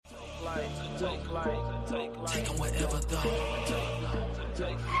Take them wherever though.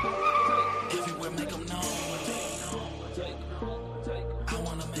 Everywhere make them known. I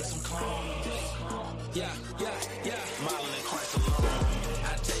wanna make some clones. Yeah. Modeling Christ alone.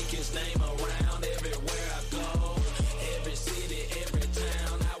 I take his name around everywhere I go. Every city, every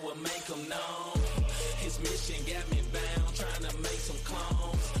town, I will make them known. His mission got me bound, trying to make some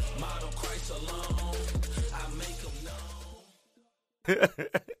clones. Model Christ alone. I make them known.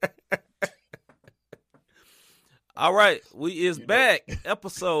 All right, we is back.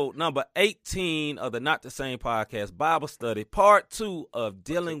 Episode number 18 of the Not the Same Podcast Bible Study, part 2 of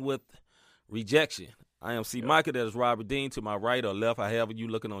dealing with rejection. I am C. Micah. That is Robert Dean to my right or left, however you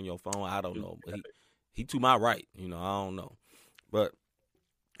looking on your phone. I don't know. But he to my right. I don't know. But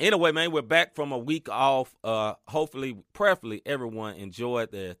anyway, man, we're back from a week off. Hopefully, prayerfully, everyone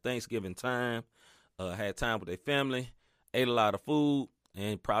enjoyed their Thanksgiving time, had time with their family, ate a lot of food,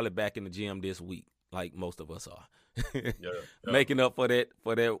 and probably back in the gym this week, like most of us are. Making up for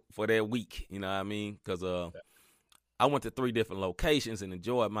that week, you know what I mean? Because I went to 3 different locations and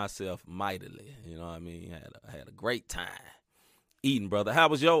enjoyed myself mightily. You know what I mean? Had a great time eating, brother. How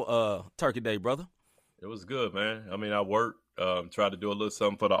was your Turkey Day, brother? It was good, man. I mean, I worked, tried to do a little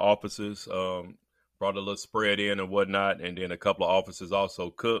something for the offices, brought a little spread in and whatnot, and then a couple of offices also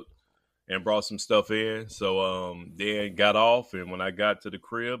cooked and brought some stuff in. So then got off, and when I got to the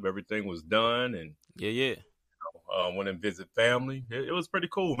crib, everything was done, and went and visit family. It was pretty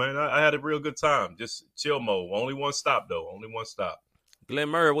cool, man. I had a real good time. Just chill mode. Only one stop, though. Only one stop. Glenn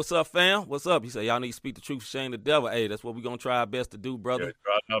Murray, what's up, fam? What's up? He said, y'all need to speak the truth, shame the devil. Hey, that's what we're going to try our best to do, brother. Yeah,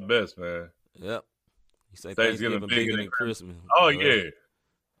 try our best, man. Yep. He said Thanksgiving bigger than Christmas. Oh, yeah.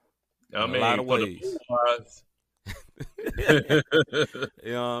 I mean, a lot of for ways. The wise,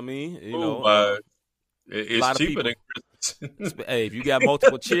 you know what I mean? It's cheaper than Christmas. Hey, if you got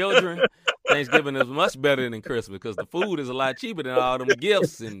multiple children, Thanksgiving is much better than Christmas because the food is a lot cheaper than all them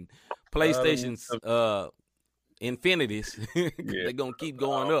gifts and PlayStations, Infinities. They're going to keep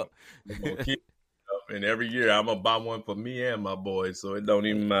going up. And every year I'm going to buy one for me and my boys, so it don't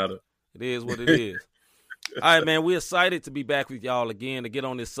even matter. It is what it is. All right, man, we're excited to be back with y'all again to get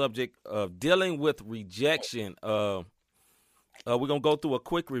on this subject of dealing with rejection. We're going to go through a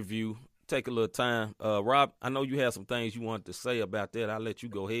quick review, take a little time. Rob, I know you have some things you wanted to say about that. I'll let you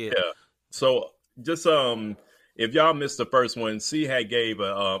go ahead. Yeah. So just if y'all missed the first one, C had gave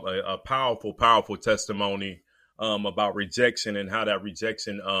a powerful testimony about rejection and how that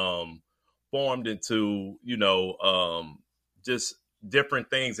rejection formed into, just different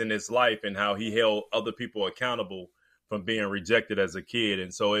things in his life and how he held other people accountable from being rejected as a kid.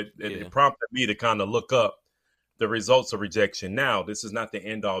 And so it prompted me to kind of look up the results of rejection. Now, this is not the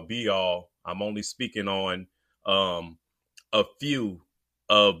end all be all. I'm only speaking on a few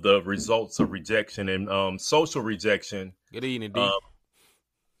of the results of rejection and social rejection. Good evening, D.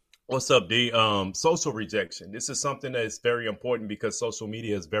 What's up, D? Social rejection. This is something that is very important because social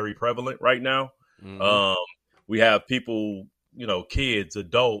media is very prevalent right now. Mm-hmm. We have people, kids,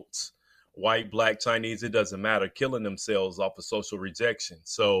 adults, white, black, Chinese, it doesn't matter, killing themselves off of social rejection.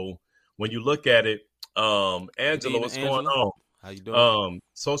 So when you look at it, Angela, what's going on? How you doing?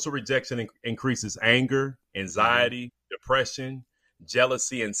 Social rejection increases anger, anxiety, depression,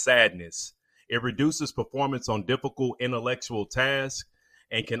 jealousy, and sadness. It reduces performance on difficult intellectual tasks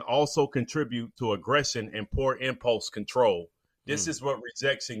and can also contribute to aggression and poor impulse control. This is what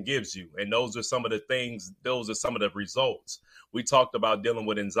rejection gives you. And those are some of the things, those are some of the results. We talked about dealing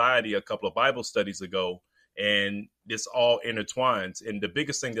with anxiety a couple of Bible studies ago, and this all intertwines. And the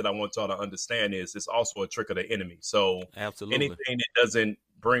biggest thing that I want y'all to understand is it's also a trick of the enemy. So absolutely, anything that doesn't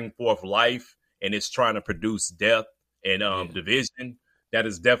bring forth life and it's trying to produce death and division, that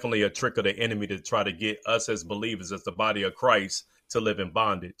is definitely a trick of the enemy to try to get us as believers, as the body of Christ, to live in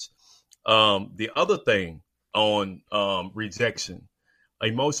bondage. The other thing on rejection,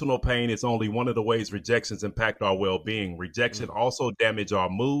 emotional pain is only one of the ways rejections impact our well-being. Rejection also damage our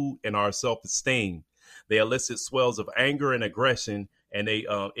mood and our self-esteem. They elicit swells of anger and aggression, and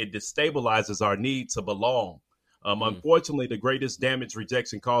it destabilizes our need to belong. Unfortunately, the greatest damage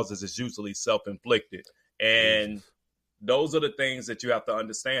rejection causes is usually self-inflicted. And those are the things that you have to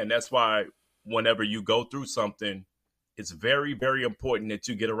understand. That's why whenever you go through something, it's very, very important that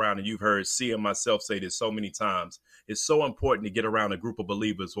you get around, and you've heard C and myself say this so many times. It's so important to get around a group of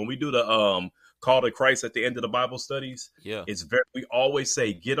believers. When we do the call to Christ at the end of the Bible studies, we always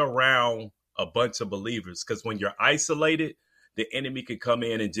say get around a bunch of believers, because when you're isolated, the enemy can come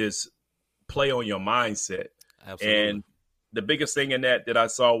in and just play on your mindset. Absolutely. And the biggest thing in that I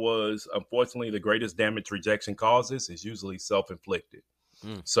saw was, unfortunately, the greatest damage rejection causes is usually self-inflicted.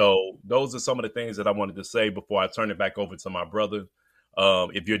 So those are some of the things that I wanted to say before I turn it back over to my brother.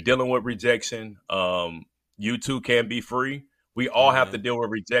 If you're dealing with rejection, you too can be free. We all have to deal with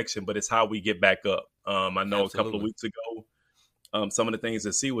rejection, but it's how we get back up. I know a couple of weeks ago, some of the things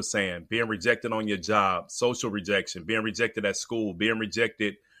that C was saying, being rejected on your job, social rejection, being rejected at school, being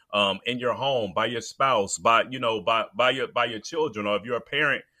rejected in your home by your spouse, by your children, or if you're a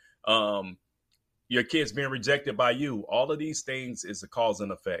parent, your kids being rejected by you. All of these things is a cause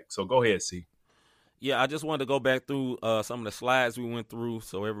and effect. So go ahead, C. Yeah, I just wanted to go back through some of the slides we went through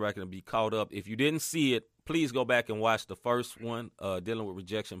so everybody can be caught up. If you didn't see it, please go back and watch the first one, dealing with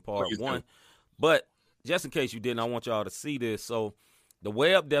rejection part 1. But just in case you didn't, I want y'all to see this. So the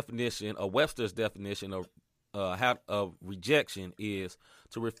Webster's definition of rejection is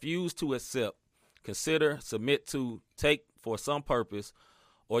to refuse to accept, consider, submit to, take for some purpose,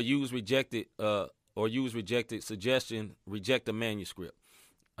 or use rejected suggestion, reject a manuscript.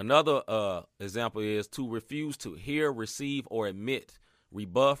 Another example is to refuse to hear, receive, or admit,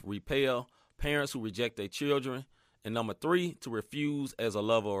 rebuff, repel, parents who reject their children. And number 3, to refuse as a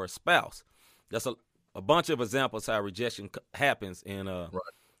lover or a spouse. That's a bunch of examples how rejection happens, and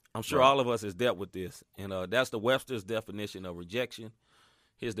I'm sure all of us has dealt with this. And that's the Webster's definition of rejection.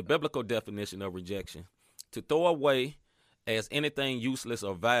 Here's the biblical definition of rejection: to throw away as anything useless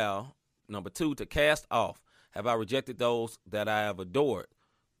or vile. Number 2, to cast off. Have I rejected those that I have adored?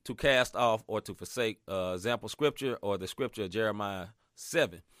 To cast off or to forsake. Example scripture or the scripture of Jeremiah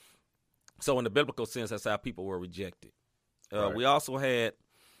 7. So in the biblical sense, that's how people were rejected. We also had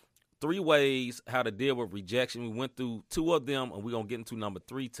 3 ways how to deal with rejection. We went through 2 of them, and we're going to get into number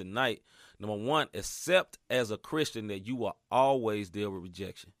 3 tonight. Number 1, accept as a Christian that you will always deal with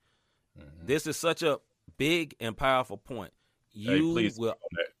rejection. This is such a big and powerful point. You will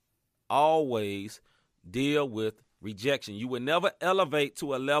always deal with rejection. You will never elevate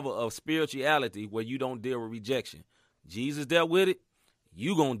to a level of spirituality where you don't deal with rejection. Jesus dealt with it.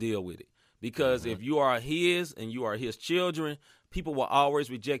 You going to deal with it. Because if you are his and you are his children, people will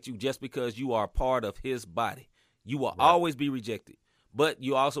always reject you just because you are part of his body. You will always be rejected. But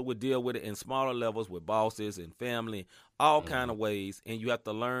you also would deal with it in smaller levels with bosses and family, all kind of ways. And you have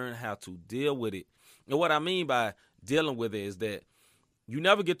to learn how to deal with it. And what I mean by dealing with it is that you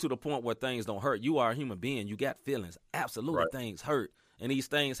never get to the point where things don't hurt. You are a human being. You got feelings. Absolutely, things hurt. And these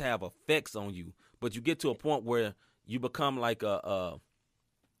things have effects on you. But you get to a point where you become like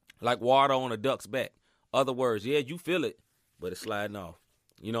like water on a duck's back. Other words, you feel it, but it's sliding off.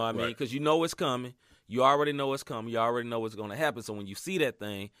 You know what I mean? Because you know it's coming. You already know it's coming. You already know what's going to happen. So when you see that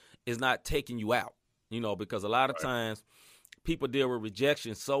thing, it's not taking you out, because a lot of times people deal with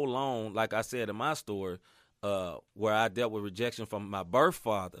rejection so long, like I said in my story, where I dealt with rejection from my birth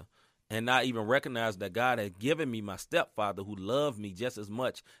father and not even recognize that God had given me my stepfather who loved me just as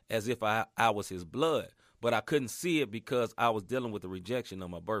much as if I was his blood. But I couldn't see it because I was dealing with the rejection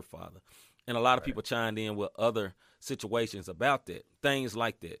of my birth father. And a lot of people chimed in with other situations about that, things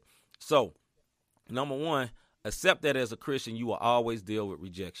like that. So, number 1, accept that as a Christian, you will always deal with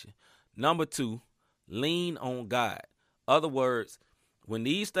rejection. Number 2, lean on God. Other words, when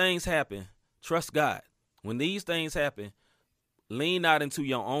these things happen, trust God. When these things happen, lean not into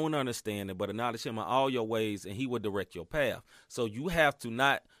your own understanding, but acknowledge him in all your ways, and he will direct your path. So you have to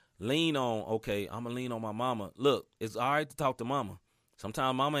not lean on, okay, I'm going to lean on my mama. Look, it's all right to talk to mama.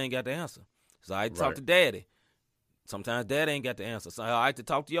 Sometimes mama ain't got the answer. It's all right to talk to daddy. Sometimes daddy ain't got the answer. It's all right to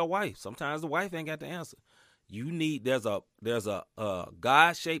talk to your wife. Sometimes the wife ain't got the answer. There's a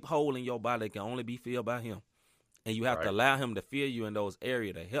God-shaped hole in your body that can only be filled by him. And you have to allow him to fill you in those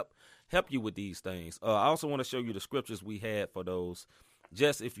areas to help you with these things. I also want to show you the scriptures we had for those,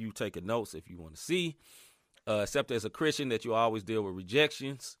 just if you take a notes, if you want to see. Except as a Christian that you always deal with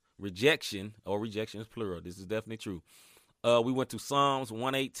rejection is plural. This is definitely true. We went to Psalms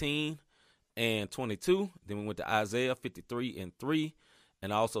 118 and 22. Then we went to Isaiah 53 and 3.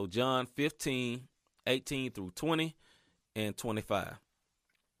 And also John 15, 18 through 20 and 25.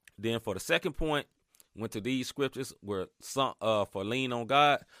 Then for the second point, went to these scriptures were for lean on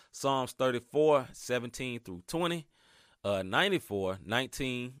God, Psalms 34, 17 through 20, 94,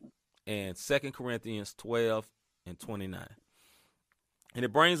 19, and 2 Corinthians 12 and 29. And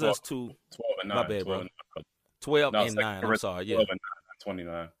it brings us to 12 and 9. My bad, bro. 12 and 9. I'm sorry. Yeah. 12 and 9,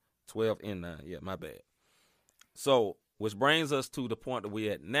 29. 12 and 9. Yeah, my bad. So, which brings us to the point that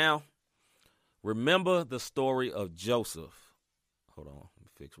we're at now. Remember the story of Joseph. Hold on. Let me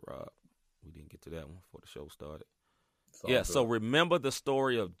fix Rob. We didn't get to that one before the show started. Yeah, so remember the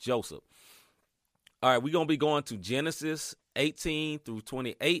story of Joseph. All right, we're going to be going to Genesis 18 through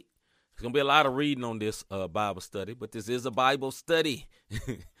 28. There's going to be a lot of reading on this Bible study, but this is a Bible study.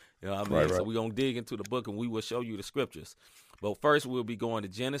 You know what I mean? Right. So we're going to dig into the book, and we will show you the scriptures. But first, we'll be going to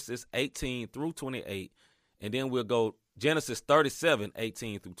Genesis 18 through 28, and then we'll go Genesis 37,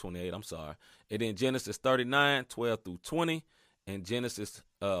 18 through 28, and then Genesis 39, 12 through 20, and Genesis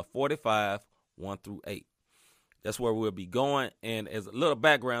 45, 1 through 8. That's where we'll be going. And as a little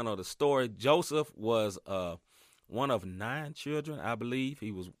background of the story, Joseph was one of 9 children, I believe.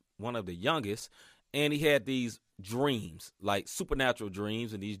 He was one of the youngest, and he had these dreams, like supernatural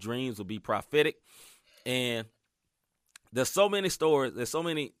dreams, and these dreams will be prophetic. And there's so many stories, there's so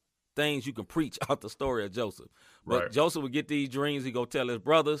many things you can preach out the story of Joseph. But right. Joseph would get these dreams, he go tell his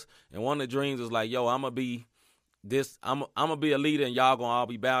brothers, and one of the dreams is like, yo, I'm gonna be a leader, and y'all gonna all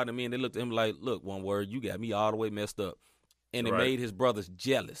be bowing to me. And they looked at him like, look, one word, you got me all the way messed up. And it made his brothers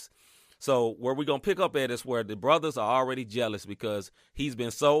jealous. So where we're going to pick up at is where the brothers are already jealous because he's been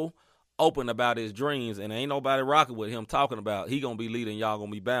so open about his dreams, and ain't nobody rocking with him talking about he going to be leading, y'all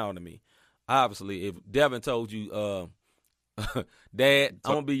going to be bound to me. Obviously, if Devin told you, Dad,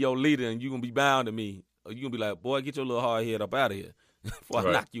 I'm going to be your leader and you're going to be bound to me, you're going to be like, boy, get your little hard head up out of here before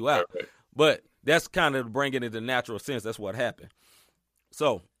I knock you out. Right. But that's kind of bringing it in the natural sense. That's what happened.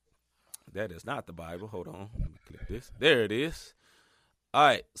 So that is not the Bible. Hold on. Let me click this. There it is. All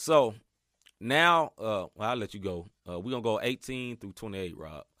right. So now, I'll let you go. We're going to go 18 through 28,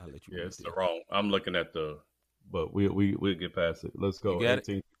 Rob. I'll let you go. Yeah, it's the wrong. I'm looking at but we'll get past it. Let's go.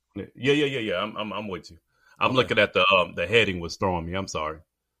 18. Yeah. I'm with you. I'm looking at the heading was throwing me. I'm sorry.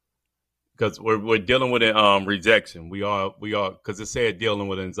 Because we're dealing with rejection. We are, because it said dealing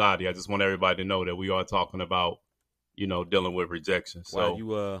with anxiety. I just want everybody to know that we are talking about, dealing with rejection.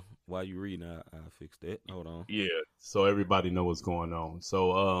 So while you reading, I fixed that. Hold on. Yeah. So everybody know what's going on.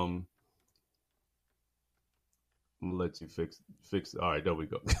 So, I'm gonna let you fix it. All right, there we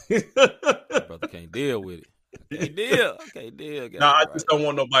go. Brother can't deal with it. I can't deal. No, I just don't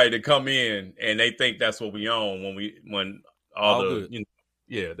want nobody to come in and they think that's what we own when all the good.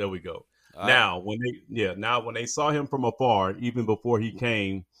 Yeah, there we go. All now right. when they saw him from afar, even before he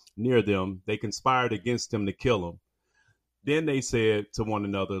came near them, they conspired against him to kill him. Then they said to one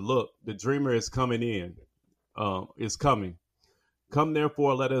another, "Look, the dreamer is coming in. Is coming. Come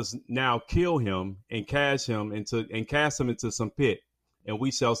therefore, let us now kill him and cast him into some pit, and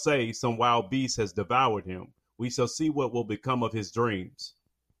we shall say some wild beast has devoured him. We shall see what will become of his dreams."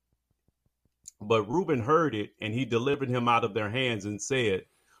 But Reuben heard it, and he delivered him out of their hands and said,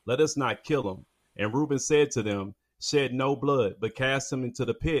 "Let us not kill him." And Reuben said to them, "Shed no blood, but cast him into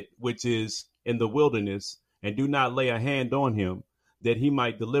the pit which is in the wilderness, and do not lay a hand on him, that he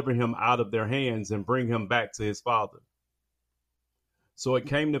might deliver him out of their hands and bring him back to his father." So it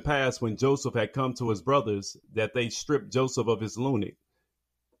came to pass when Joseph had come to his brothers that they stripped Joseph of his tunic.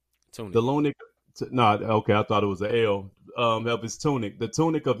 I thought it was an L. Of his tunic, the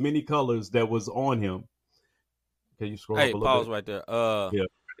tunic of many colors that was on him. Can you scroll up a little pause bit? Right there. Yeah.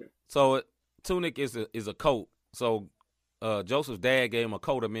 So tunic is a coat. So Joseph's dad gave him a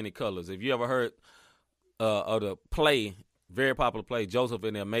coat of many colors. If you ever heard of the play, very popular play, Joseph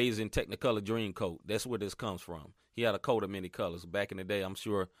in the Amazing Technicolor Dreamcoat, that's where this comes from. He had a coat of many colors. Back in the day, I'm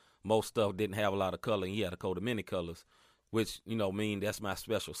sure most stuff didn't have a lot of color, and he had a coat of many colors, which, mean that's my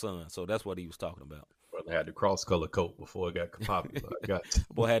special son. So that's what he was talking about. Brother had the cross-color coat before it got popular.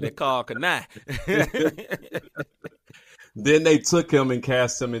 Boy had that Carl Kanai. Then they took him and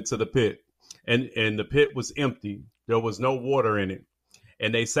cast him into the pit, and the pit was empty. There was no water in it.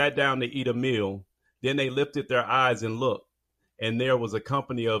 And they sat down to eat a meal. Then they lifted their eyes and looked, and there was a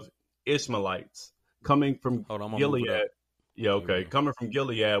company of Ishmaelites coming from Gilead. Yeah, okay. Coming from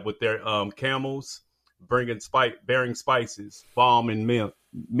Gilead with their camels, bearing spices, balm and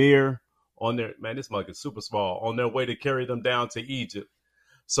myrrh on their, man, this mug is super small, on their way to carry them down to Egypt.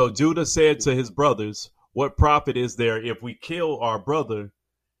 So Judah said to his brothers, "What profit is there if we kill our brother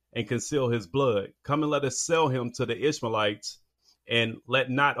and conceal his blood? Come and let us sell him to the Ishmaelites, and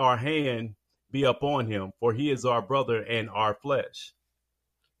let not our hand be upon him, for he is our brother and our flesh."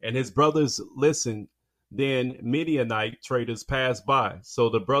 And his brothers listened. Then Midianite traders passed by. So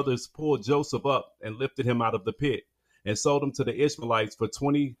the brothers pulled Joseph up and lifted him out of the pit and sold him to the Ishmaelites for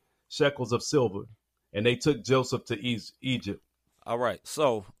 20 shekels of silver. And they took Joseph to Egypt. All right.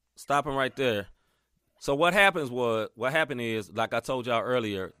 So stopping right there. So what happened is, like I told y'all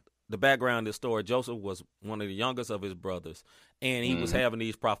earlier, the background of this story, Joseph was one of the youngest of his brothers, and he was having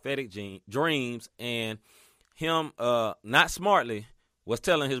these prophetic dreams, and him, not smartly, was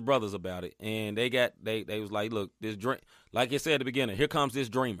telling his brothers about it. And they was like, look, this dream, like you said at the beginning, here comes this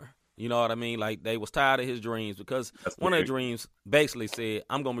dreamer. You know what I mean? Like, they was tired of his dreams because one of the dreams basically said,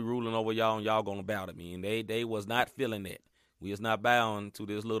 I'm going to be ruling over y'all and y'all going to bow to me. And they was not feeling that. We is not bowing to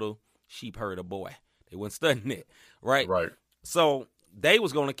this little sheep herder boy. They wasn't studying it, right? Right. So they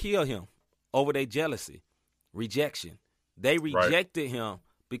was going to kill him over their jealousy, rejection. They rejected him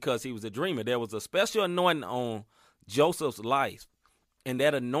because he was a dreamer. There was a special anointing on Joseph's life, and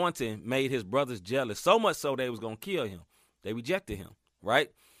that anointing made his brothers jealous, so much so they was going to kill him. They rejected him, right?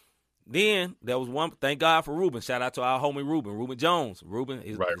 Then there was one, thank God for Reuben. Shout out to our homie Reuben Jones. Reuben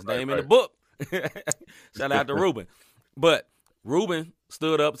is his name in the book. Shout out to Reuben. But Reuben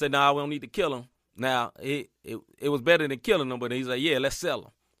stood up and said, "Nah, we don't need to kill him." Now, it was better than killing him, but he's like, "Yeah, let's sell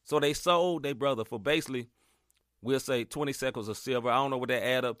him." So they sold their brother for basically, we'll say 20 shekels of silver. I don't know what that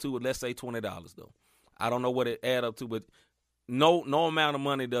add up to. Let's say $20 though. I don't know what it add up to, but no amount of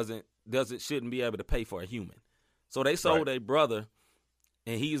money shouldn't be able to pay for a human. So they sold their brother,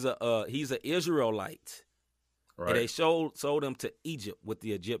 and he's an Israelite. Right. And they sold him to Egypt with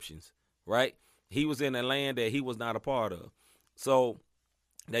the Egyptians, right? He was in a land that he was not a part of. So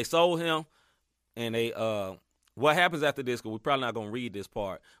they sold him, and they what happens after this, because we're probably not going to read this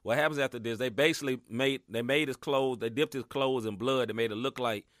part. What happens after this, they basically made his clothes, they dipped his clothes in blood and made it look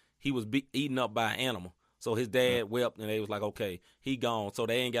like he was eaten up by an animal. So his dad wept, and they was like, okay, he gone. So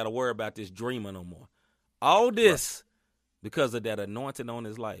they ain't got to worry about this dreamer no more. All this because of that anointing on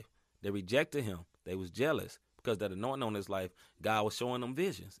his life. They rejected him. They was jealous because that anointing on his life, God was showing them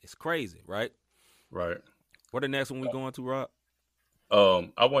visions. It's crazy, right? Right. What the next one we going to, Rob?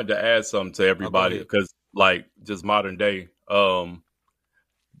 I wanted to add something to everybody because, like, just modern day,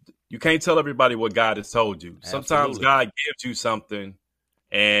 you can't tell everybody what God has told you. Absolutely. Sometimes God gives you something,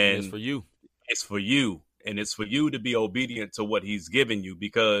 and it's for you. It's for you, and it's for you to be obedient to what He's given you.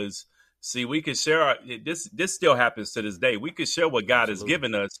 Because, see, we can share this. This still happens to this day. We can share what God has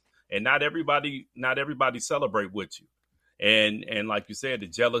given us, and not everybody celebrate with you. And like you said, the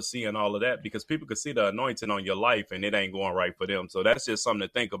jealousy and all of that, because people can see the anointing on your life and it ain't going right for them. So that's just something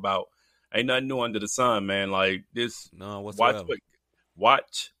to think about. Ain't nothing new under the sun, man. Like this,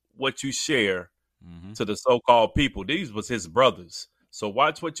 watch what you share to the so-called people. These was his brothers. So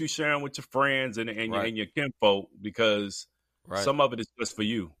watch what you sharing with your friends and your kinfolk, because some of it is just for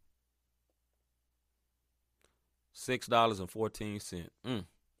you. $6.14.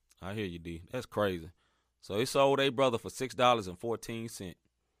 I hear you, D. That's crazy. So he sold a brother for $6.14.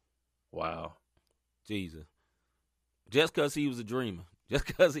 Wow. Jesus. Just because he was a dreamer. Just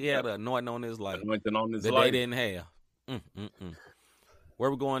because he had an anointing on his life. Anointing on his that life. They didn't have.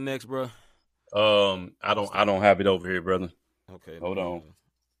 Where we going next, bro? I don't have it over here, brother. Okay. Hold on.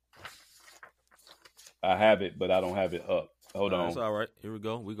 I have it, but I don't have it up. Hold on. That's all right. Here we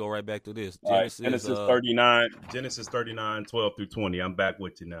go. We go right back to this. Genesis 39. Genesis 39, 12 through 20. I'm back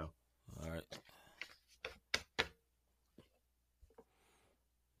with you now. All right.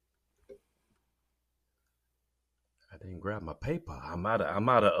 I didn't grab my paper. I'm out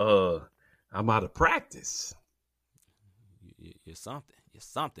of practice. You're something. You're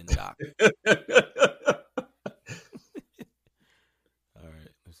something, Doc. All right.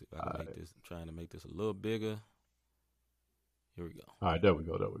 Let's see if I can make this. I'm trying to make this a little bigger. Here we go. All right, there we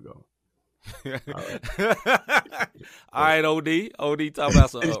go. All right, OD. OD talking about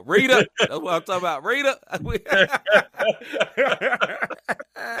some Rita. That's what I'm talking about. Rita.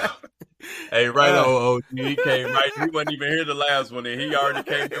 Hey, right on, OD. He came right. He wasn't even here the last one, and he already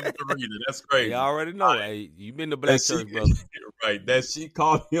came in with the Rita. That's crazy. You already know. Hey, you been to Black Church, brother. Right. That she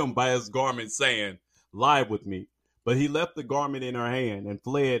called him by his garment, saying, "Lie with me." But he left the garment in her hand and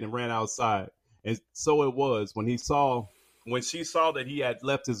fled and ran outside. And so it was when she saw that he had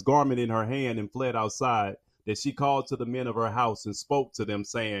left his garment in her hand and fled outside, that she called to the men of her house and spoke to them,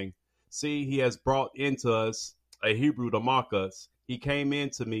 saying, "See, he has brought into us a Hebrew to mock us. He came in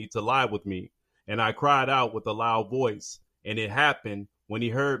to me to lie with me. And I cried out with a loud voice. And it happened when he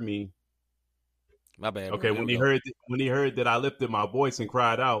heard me." My bad. Okay, when he heard that I lifted my voice and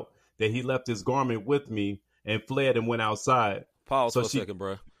cried out, that he left his garment with me and fled and went outside. Pause for a second,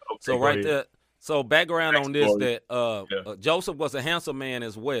 bro. Okay, so right there. So background on this, that Joseph was a handsome man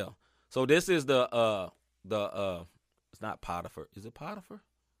as well. So this is the it's not Potiphar. Is it Potiphar?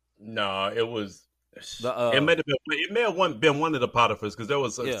 No, it was it may have been one of the Potiphars, because there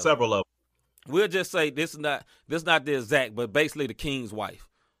was several of them. We'll just say this is not the exact, but basically the king's wife.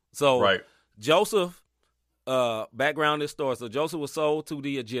 So Joseph, background this story. So Joseph was sold to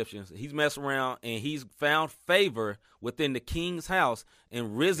the Egyptians. He's messing around and he's found favor within the king's house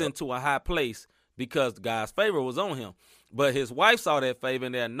and risen to a high place because God's favor was on him. But his wife saw that favor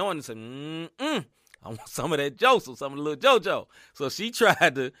and that anointing and said, I want some of that Joseph, some of the little JoJo. So she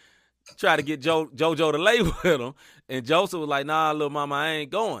tried to tried to get JoJo to lay with him, and Joseph was like, "Nah, little mama, I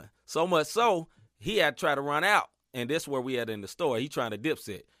ain't going." So much so he had to try to run out, and this is where we at in the story. He trying to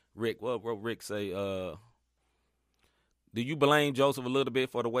dipset Rick. What Rick say? Do you blame Joseph a little bit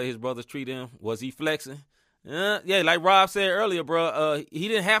for the way his brothers treat him? Was he flexing? Yeah, like Rob said earlier, bro. He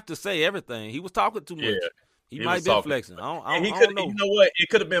didn't have to say everything. He was talking too much. Yeah. He might be flexing. I don't know. You know what? It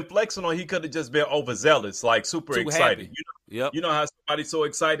could have been flexing, or he could have just been overzealous, like super Too excited. happy. Yep. You know how somebody's so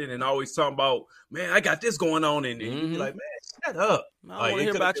excited and always talking about, man, I got this going on, and you be like, man, shut up. I don't want to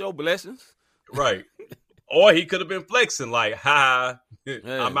hear about your blessings. Right. Or he could have been flexing, like, ha,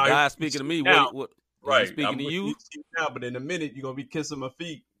 I'm out God speaking to me. What right. Speaking to you now, but in a minute you're gonna be kissing my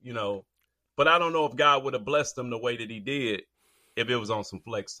feet, you know. But I don't know if God would have blessed him the way that he did if it was on some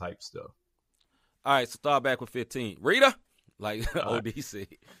flex type stuff. All right, so start back with 15. Rita, like OD said.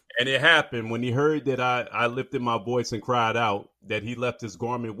 And it happened when he heard that I lifted my voice and cried out, that he left his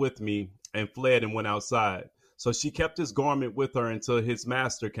garment with me and fled and went outside. So she kept his garment with her until his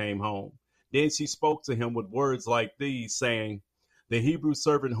master came home. Then she spoke to him with words like these, saying, the Hebrew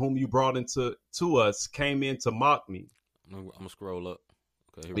servant whom you brought to us came in to mock me. I'm going to scroll up.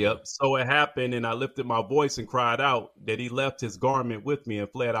 Okay, yep. So it happened, and I lifted my voice and cried out, that he left his garment with me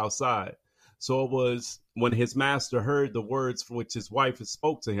and fled outside. So it was when his master heard the words for which his wife had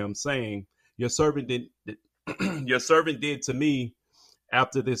spoke to him, saying, your servant did to me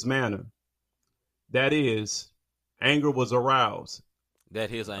after this manner. That is, anger was aroused. That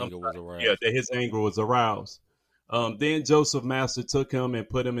his anger was aroused. Yeah, that his anger was aroused. Then Joseph's master took him and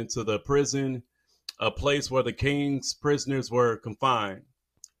put him into the prison, a place where the king's prisoners were confined.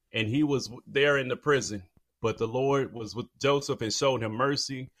 And he was there in the prison. But the Lord was with Joseph and showed him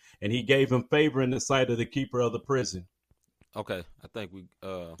mercy, and he gave him favor in the sight of the keeper of the prison. Okay, I think we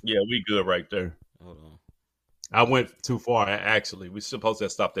yeah, we good right there. Hold on. I went too far, actually. We supposed to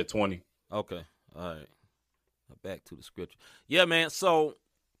have stopped at 20. Okay, all right. Back to the scripture. Yeah, man, so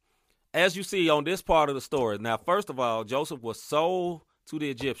as you see on this part of the story, now, first of all, Joseph was sold to the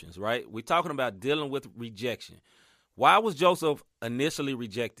Egyptians, right? We're talking about dealing with rejection. Why was Joseph initially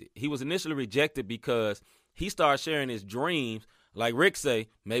rejected? He was initially rejected because he started sharing his dreams. Like Rick say,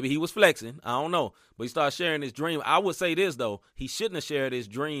 maybe he was flexing. I don't know. But he started sharing his dream. I would say this, though. He shouldn't have shared his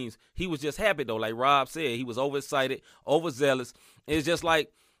dreams. He was just happy, though. Like Rob said, he was overexcited, overzealous. It's just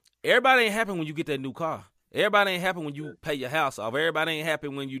like everybody ain't happy when you get that new car. Everybody ain't happy when you pay your house off. Everybody ain't happy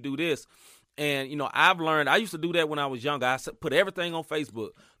when you do this. And, you know, I've learned, I used to do that when I was younger. I put everything on Facebook.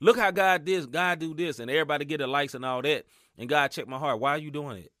 Look how God did, God do this, and everybody get the likes and all that. And God checked my heart. Why are you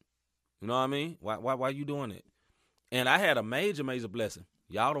doing it? You know what I mean? Why are you doing it? And I had a major blessing.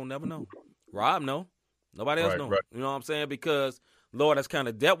 Y'all don't never know. Rob know. Nobody else know. Right. You know what I'm saying? Because Lord has kind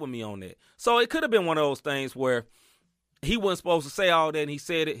of dealt with me on that. So it could have been one of those things where he wasn't supposed to say all that, and he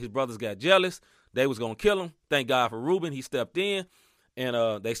said it. His brothers got jealous. They was going to kill him. Thank God for Reuben. He stepped in,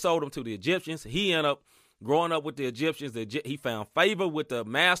 and they sold him to the Egyptians. He ended up growing up with the Egyptians. He found favor with the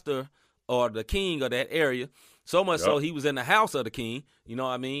master or the king of that area. So much so he was in the house of the king. You know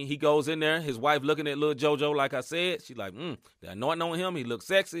what I mean? He goes in there. His wife looking at little JoJo, like I said. She's like, the anointing on him. He looks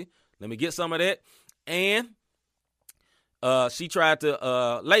sexy. Let me get some of that. And she tried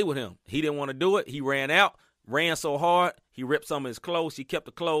to lay with him. He didn't want to do it. He ran out, ran so hard, he ripped some of his clothes. She kept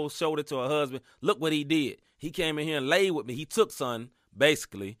the clothes, showed it to her husband. Look what he did. He came in here and laid with me. He took son,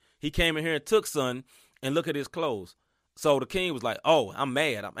 basically. He came in here and took son, and look at his clothes. So the king was like, oh, I'm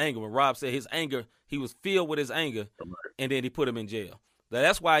mad. I'm angry. When Rob said his anger, he was filled with his anger, and then he put him in jail.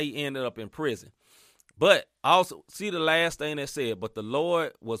 That's why he ended up in prison. But also, see the last thing that said, but the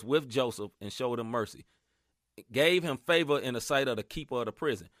Lord was with Joseph and showed him mercy. It gave him favor in the sight of the keeper of the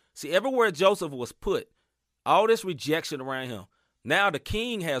prison. See, everywhere Joseph was put, all this rejection around him. Now the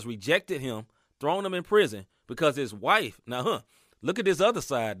king has rejected him, thrown him in prison because his wife. Now, look at this other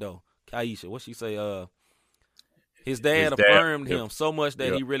side, though. Kaisha, what she say? His dad affirmed him so much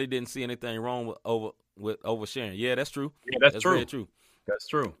that he really didn't see anything wrong with oversharing. Yeah, that's true. Yeah, that's true. Very true. That's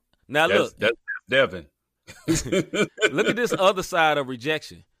true. Now look, that's Devin. Look at this other side of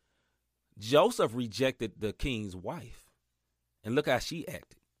rejection. Joseph rejected the king's wife, and look how she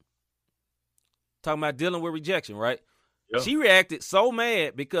acted. Talking about dealing with rejection, right? Yep. She reacted so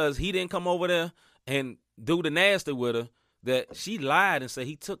mad because he didn't come over there and do the nasty with her that she lied and said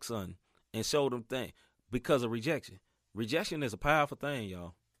he took something and showed him thing because of rejection. Rejection is a powerful thing,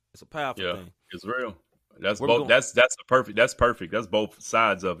 y'all. It's a powerful thing. It's real. That's both. That's perfect. That's perfect. That's both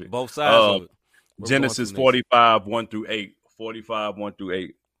sides of it. Both sides of it. Genesis 45, 1-8. 45,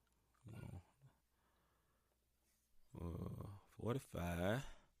 1-8. 45,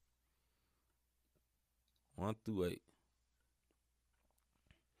 1-8.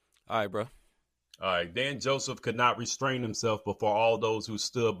 All right, bro. All right. Then Joseph could not restrain himself before all those who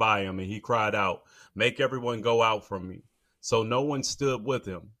stood by him, and he cried out, "Make everyone go out from me." So no one stood with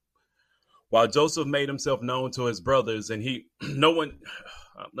him. While Joseph made himself known to his brothers, and no one,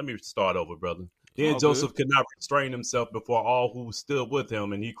 let me start over, brother. Then Joseph could not restrain himself before all who stood with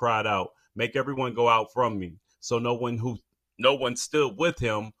him, and he cried out, "Make everyone go out from me." So no one stood with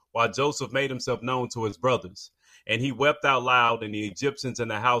him while Joseph made himself known to his brothers. And he wept out loud, and the Egyptians in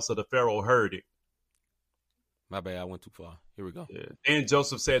the house of the Pharaoh heard it. My bad, I went too far. Here we go. Yeah. Then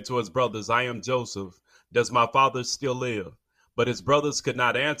Joseph said to his brothers, "I am Joseph. Does my father still live?" But his brothers could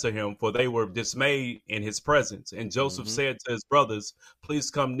not answer him, for they were dismayed in his presence. And Joseph said to his brothers,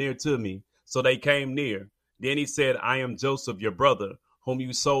 "Please come near to me." So they came near. Then he said, "I am Joseph, your brother, whom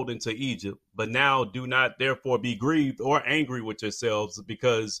you sold into Egypt. But now do not therefore be grieved or angry with yourselves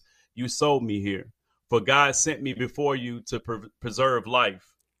because you sold me here. For God sent me before you to preserve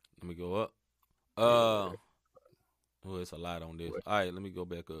life." Let me go up. Oh, it's a lot on this. All right, let me go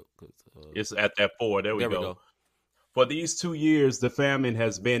back up. It's at that 4. There we go. For these 2 years, the famine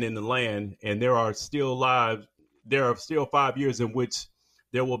has been in the land, and there are still 5 years in which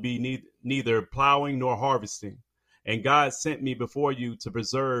there will be neither plowing nor harvesting. And God sent me before you to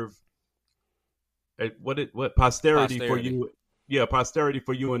preserve posterity for you. Yeah, posterity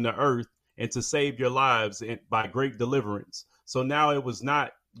for you in the earth, and to save your lives by great deliverance. So now it was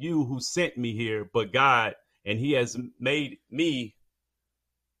not you who sent me here, but God, and he has made me.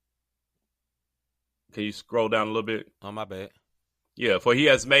 Can you scroll down a little bit? Oh, my bad. Yeah, for he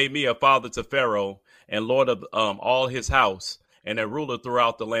has made me a father to Pharaoh and lord of all his house and a ruler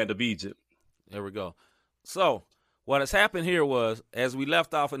throughout the land of Egypt. There we go. So what has happened here was, as we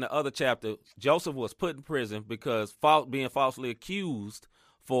left off in the other chapter, Joseph was put in prison because being falsely accused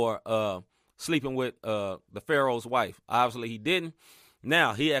for sleeping with the Pharaoh's wife. Obviously, he didn't.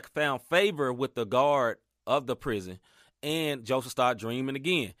 Now, he had found favor with the guard of the prison, and Joseph started dreaming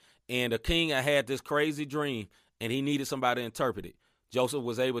again. And the king had this crazy dream, and he needed somebody to interpret it. Joseph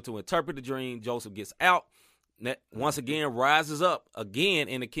was able to interpret the dream. Joseph gets out, once again rises up again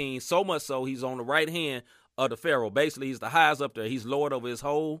in the king, so much so he's on the right hand of the Pharaoh. Basically, he's the highest up there. He's lord over his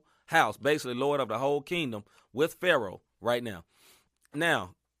whole house, basically lord of the whole kingdom with Pharaoh right now.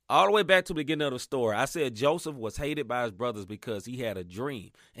 Now, all the way back to the beginning of the story, I said Joseph was hated by his brothers because he had a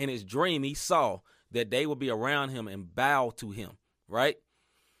dream. In his dream, he saw that they would be around him and bow to him, right?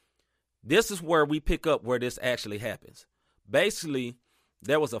 This is where we pick up where this actually happens. Basically,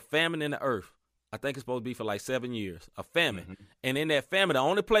 there was a famine in the earth. I think it's supposed to be for like 7 years, a famine. Mm-hmm. And in that famine, the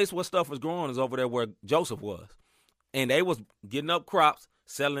only place where stuff was growing is over there where Joseph was. And they was getting up crops,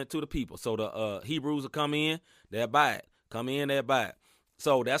 selling it to the people. So the Hebrews would come in, they'll buy it. Come in, they'll buy it.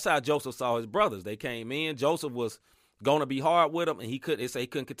 So that's how Joseph saw his brothers. They came in. Joseph was going to be hard with them, and he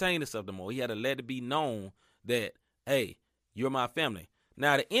couldn't contain himself no more. He had to let it be known that, hey, you're my family.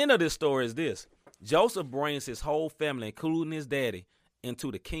 Now, the end of this story is this. Joseph brings his whole family, including his daddy,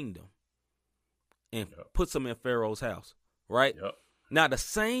 into the kingdom and puts them in Pharaoh's house, right? Yep. Now, the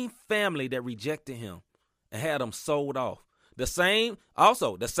same family that rejected him and had him sold off, the same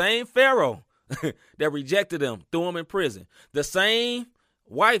Pharaoh that rejected him, threw him in prison, the same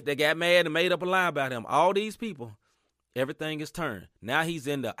wife that got mad and made up a lie about him, all these people, everything is turned. Now he's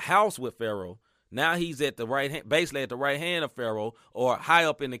in the house with Pharaoh. Now he's at the right hand, basically at the right hand of Pharaoh, or high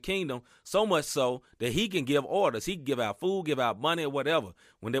up in the kingdom, so much so that he can give orders. He can give out food, give out money, or whatever.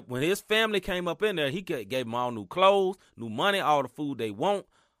 When his family came up in there, he gave them all new clothes, new money, all the food they want,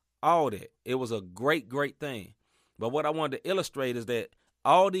 all that. It was a great, great thing. But what I wanted to illustrate is that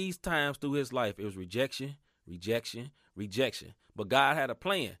all these times through his life, it was rejection, rejection, rejection. But God had a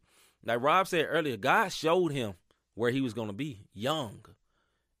plan. Like Rob said earlier, God showed him where he was going to be, young.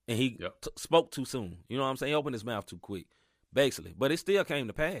 And he spoke too soon. You know what I'm saying? He opened his mouth too quick, basically. But it still came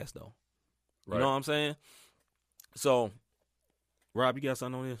to pass, though. Right. You know what I'm saying? So, Rob, you got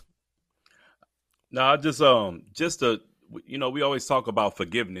something on this? No, we always talk about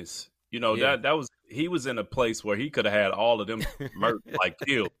forgiveness. That was, he was in a place where he could have had all of them murdered, like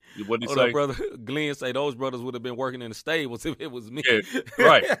killed. What did he say? Brother Glenn say those brothers would have been working in the stables if it was me. Yeah,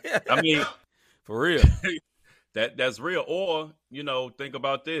 right. I mean, for real. That's real. Or, think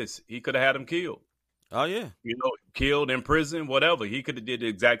about this. He could have had him killed. Oh, yeah. Killed in prison, whatever. He could have did the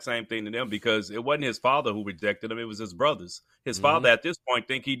exact same thing to them because it wasn't his father who rejected him. It was his brothers. His father at this point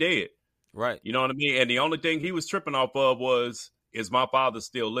think he dead. Right. You know what I mean? And the only thing he was tripping off of was, is my father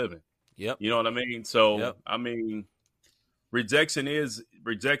still living? Yep. You know what I mean? So, I mean, rejection is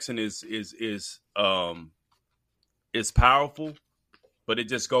powerful. But it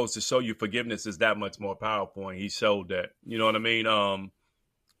just goes to show you forgiveness is that much more powerful. And he showed that, you know what I mean?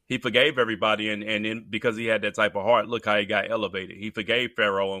 he forgave everybody, and because he had that type of heart, look how he got elevated. He forgave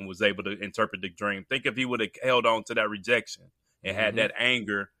Pharaoh and was able to interpret the dream. Think if he would have held on to that rejection and had that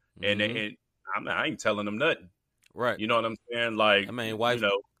anger, and I ain't telling him nothing. Right. You know what I'm saying? Like, I mean, wife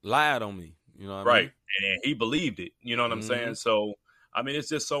lied on me. You know what I mean? And he believed it. You know what I'm saying? So, I mean, it's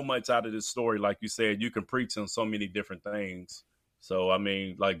just so much out of this story. Like you said, you can preach on so many different things. So, I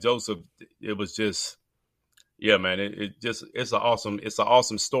mean, like Joseph, it was just, yeah, man, it's an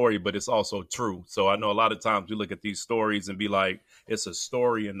awesome story, but it's also true. So I know a lot of times we look at these stories and be like, it's a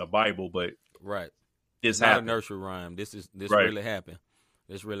story in the Bible, but it's not a nursery rhyme. This really happened.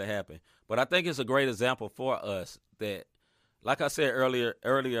 This really happened. But I think it's a great example for us that, like I said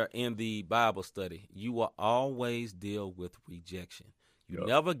earlier in the Bible study, you will always deal with rejection. You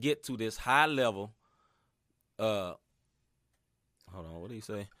never get to this high level. Hold on, what did he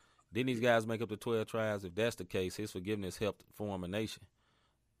say? Didn't these guys make up the 12 tribes? If that's the case, his forgiveness helped form a nation.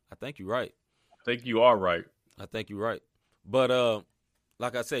 I think you're right. I think you are right. I think you're right. But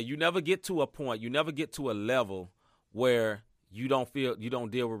like I said, you never get to a point, you never get to a level where you don't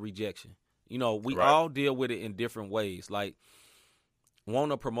deal with rejection. You know, we all deal with it in different ways. Like,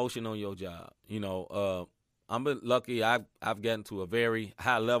 want a promotion on your job. You know, I'm lucky I've gotten to a very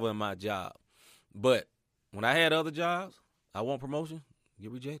high level in my job. But when I had other jobs, I want promotion,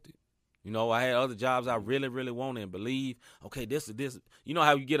 get rejected. You know, I had other jobs I really, really wanted and believe, okay, this is this. You know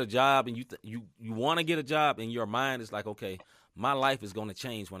how you get a job and you want to get a job and your mind is like, okay, my life is going to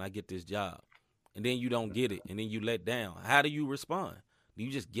change when I get this job. And then you don't get it and then you let down. How do you respond? Do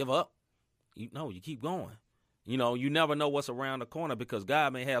you just give up? No, you keep going. You know, you never know what's around the corner because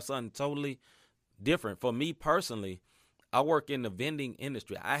God may have something totally different. For me personally, I work in the vending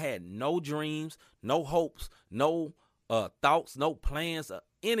industry. I had no dreams, no hopes, no thoughts, no plans,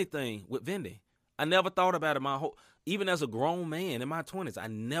 anything with vending. I never thought about it even as a grown man in my 20s, I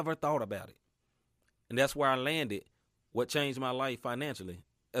never thought about it. And that's where I landed, what changed my life financially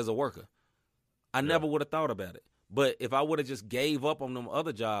as a worker. I never would have thought about it. But if I would have just gave up on them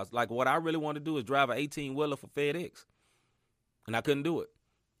other jobs, like what I really wanted to do is drive an 18-wheeler for FedEx. And I couldn't do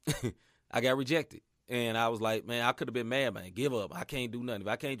it. I got rejected. And I was like, man, I could have been mad, man. Give up. I can't do nothing. If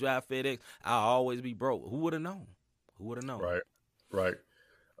I can't drive FedEx, I'll always be broke. Who would have known? Who would have known? Right.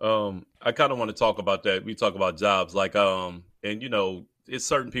 I kind of want to talk about that. We talk about jobs, like, and you know, it's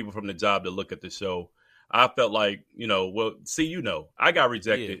certain people from the job that look at the show. I felt like, you know, well, see, you know, I got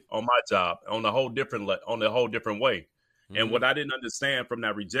rejected on my job on a whole different way. Mm-hmm. And what I didn't understand from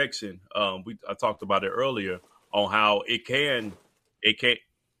that rejection, I talked about it earlier on how it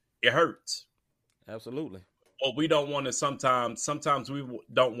hurts. Absolutely. But we don't want to sometimes we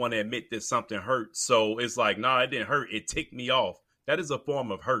don't want to admit that something hurts. So it's like, nah, it didn't hurt. It ticked me off. That is a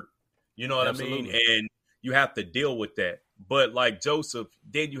form of hurt. You know what I mean? And you have to deal with that. But like Joseph,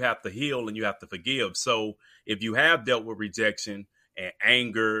 then you have to heal and you have to forgive. So if you have dealt with rejection and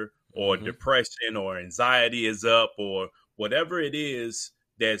anger or depression or anxiety is up or whatever it is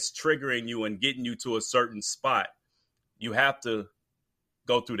that's triggering you and getting you to a certain spot, you have to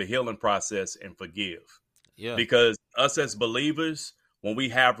go through the healing process and forgive. Yeah. Because us as believers, when we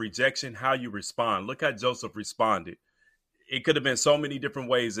have rejection, how you respond. Look how Joseph responded. It could have been so many different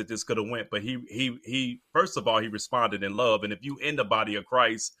ways that this could have went, but he first of all, he responded in love. And if you in the body of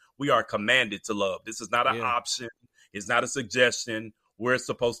Christ, we are commanded to love. This is not an option. It's not a suggestion. We're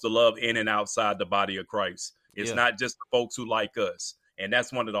supposed to love in and outside the body of Christ. It's not just the folks who like us. And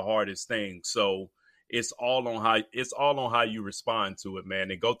that's one of the hardest things. So it's all on how you respond to it,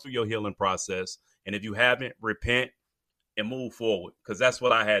 man, and go through your healing process. And if you haven't, repent and move forward, because that's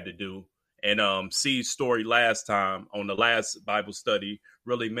what I had to do. And C's story last time on the last Bible study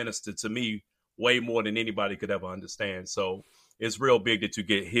really ministered to me way more than anybody could ever understand. So it's real big that you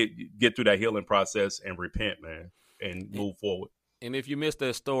get through that healing process and repent, man, and move forward. And if you missed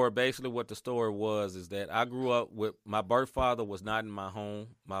that story, basically what the story was is that I grew up with my birth father was not in my home.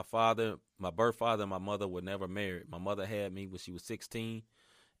 My birth father and my mother were never married. My mother had me when she was 16,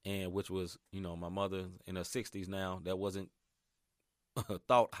 and which was, you know, my mother in her 60s now. That wasn't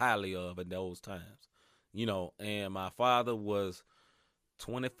thought highly of in those times, you know, and my father was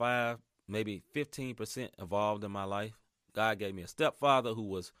 25, maybe 15% involved in my life. God gave me a stepfather who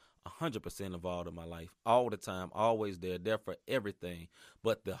was 100% involved in my life all the time, always there for everything.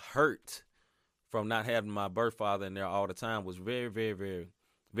 But the hurt from not having my birth father in there all the time was very, very, very,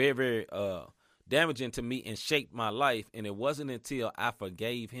 very, very damaging to me and shaped my life. And it wasn't until I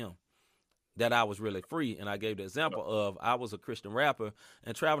forgave him that I was really free. And I gave the example of I was a Christian rapper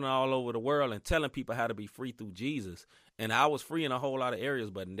and traveling all over the world and telling people how to be free through Jesus. And I was free in a whole lot of areas,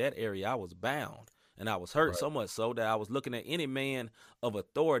 but in that area I was bound. And I was hurt so much so that I was looking at any man of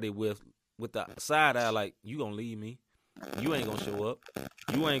authority with the side eye, like, you gonna leave me? You ain't gonna show up.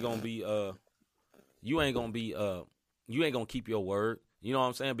 You ain't gonna keep your word. You know what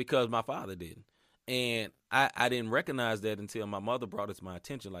I'm saying? Because my father didn't. And I didn't recognize that until my mother brought it to my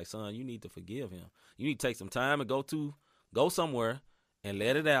attention. Like, son, you need to forgive him. You need to take some time and go somewhere and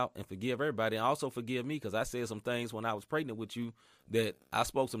let it out and forgive everybody. And also forgive me, because I said some things when I was pregnant with you that I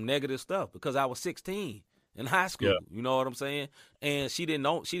spoke some negative stuff because I was 16 in high school. Yeah. You know what I'm saying? And she didn't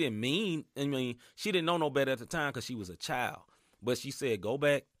know no better at the time because she was a child. But she said, go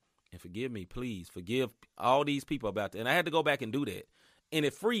back and forgive me, please. Forgive all these people about that. And I had to go back and do that. And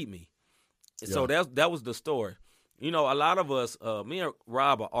it freed me. Yeah. So that was the story. You know, a lot of us, me and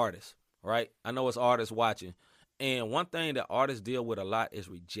Rob are artists, right? I know it's artists watching. And one thing that artists deal with a lot is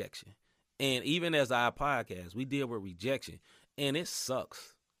rejection. And even as our podcast, we deal with rejection. And it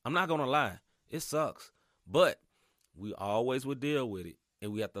sucks. I'm not going to lie. It sucks. But we always will deal with it.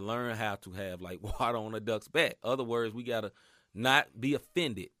 And we have to learn how to have, like, water on a duck's back. Other words, we got to not be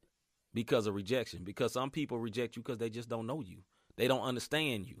offended because of rejection. Because some people reject you because they just don't know you. They don't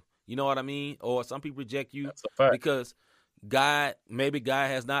understand you. You know what I mean? Or some people reject you because God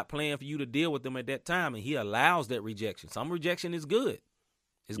has not planned for you to deal with them at that time, and he allows that rejection. Some rejection is good.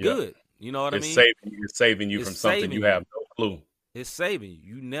 It's good. You know what I mean? It's saving you from something you have no clue. It's saving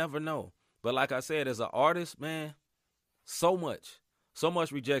you. You never know. But like I said, as an artist, man, so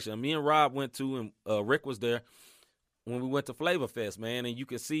much rejection. Me and Rob went to, and Rick was there when we went to Flavor Fest, man. And you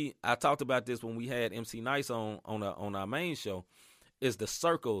can see, I talked about this when we had MC Nice on our main show, is the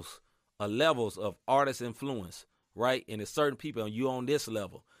circles or levels of artist influence. Right? And it's certain people, and you on this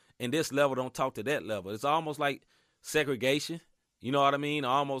level. And this level don't talk to that level. It's almost like segregation. You know what I mean?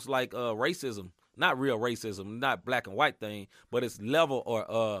 Almost like racism. Not real racism, not black and white thing, but it's level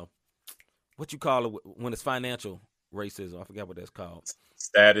or what you call it when it's financial racism. I forgot what that's called.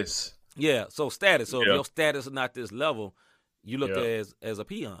 Status. Yeah, so status. So if your status is not this level, you look as a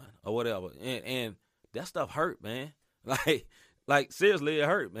peon or whatever. And that stuff hurt, man. Like, seriously, it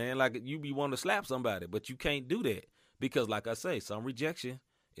hurt, man. Like, you be wanting to slap somebody, but you can't do that because, like I say, some rejection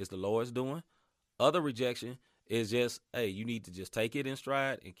is the Lord's doing. Other rejection is just, hey, you need to just take it in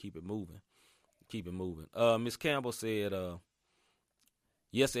stride and keep it moving. Keep it moving. Ms. Campbell said,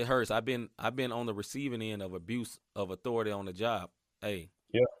 yes, it hurts. I've been on the receiving end of abuse of authority on the job. Hey,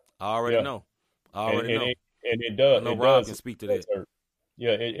 I already know. I already know. And it does. I know Rob can speak to that. Hurt.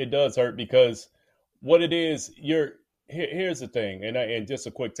 Yeah, it does hurt because what it is, here's the thing, and just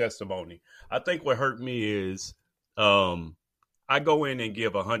a quick testimony. I think what hurt me is I go in and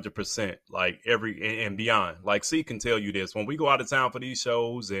give 100%, like and beyond. Like, C can tell you this. When we go out of town for these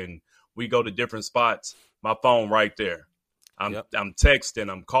shows and we go to different spots, my phone right there. I'm texting,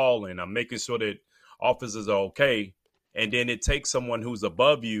 I'm calling, I'm making sure that officers are okay. And then it takes someone who's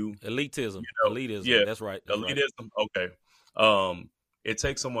above you. Elitism. Elitism. Yeah, that's right. Elitism. Right. Okay. It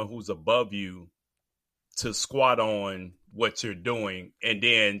takes someone who's above you to squat on what you're doing and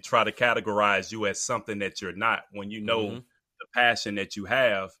then try to categorize you as something that you're not when you know the passion that you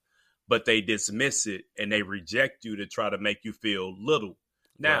have, but they dismiss it and they reject you to try to make you feel little.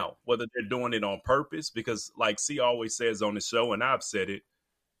 Now, whether they're doing it on purpose, because like C always says on the show, and I've said it,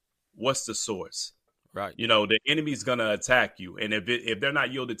 what's the source? Right. You know, the enemy's going to attack you. And if they're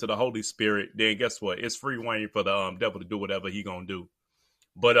not yielded to the Holy Spirit, then guess what? It's free reign for the devil to do whatever he going to do.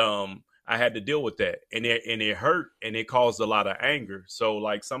 But I had to deal with that, and it hurt, and it caused a lot of anger. So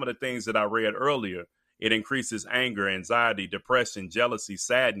like some of the things that I read earlier, it increases anger, anxiety, depression, jealousy,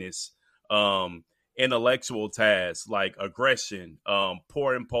 sadness, intellectual tasks like aggression,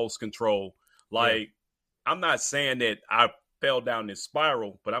 poor impulse control. Like, I'm not saying that I fell down this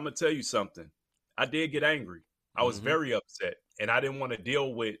spiral, but I'm going to tell you something. I did get angry. I was very upset, and I didn't want to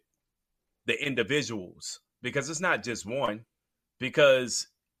deal with the individuals because it's not just one, because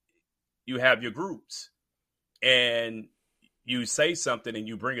you have your groups and you say something and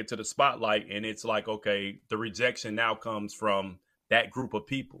you bring it to the spotlight, and it's like, okay, the rejection now comes from that group of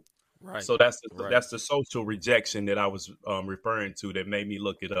people. Right. So that's the social rejection that I was referring to that made me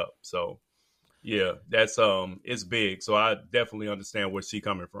look it up. So yeah, that's it's big. So I definitely understand where she's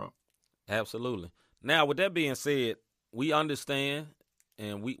coming from. Absolutely. Now, with that being said, we understand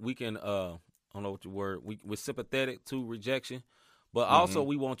and we can I don't know what your word, we're sympathetic to rejection, but also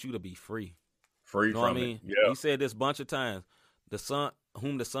we want you to be free. Free you know from what I mean? it. Yeah. He said this a bunch of times. The son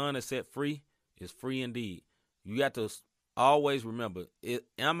whom the Son has set free is free indeed. You got to always remember,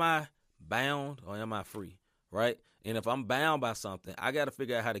 am I bound or am I free? Right? And if I'm bound by something, I got to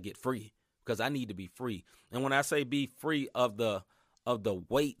figure out how to get free because I need to be free. And when I say be free of the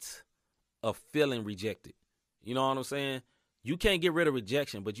weights of feeling rejected. You know what I'm saying? You can't get rid of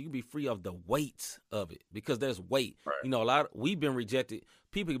rejection, but you can be free of the weight of it, because there's weight. Right. You know, we've been rejected.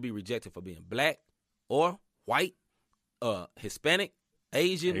 People can be rejected for being black or white, Hispanic,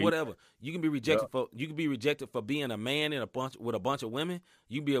 Asian, whatever. You can be rejected for being a man with a bunch of women.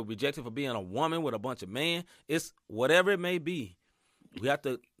 You can be rejected for being a woman with a bunch of men. It's whatever it may be. We have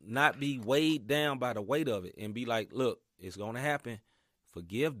to not be weighed down by the weight of it and be like, look, it's going to happen.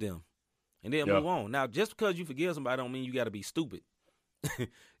 Forgive them. And then move on. Now, just because you forgive somebody don't mean you got to be stupid.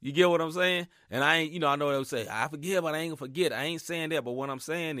 You get what I'm saying? And I know they would say, I forgive, but I ain't going to forget. I ain't saying that. But what I'm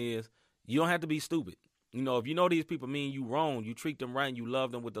saying is, you don't have to be stupid. You know, if you know these people mean you wrong, you treat them right and you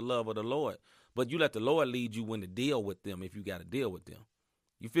love them with the love of the Lord. But you let the Lord lead you when to deal with them if you got to deal with them.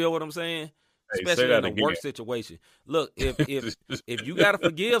 You feel what I'm saying? Especially in a work situation. Look, if you got to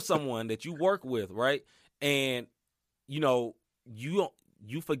forgive someone that you work with, right, and, you know, you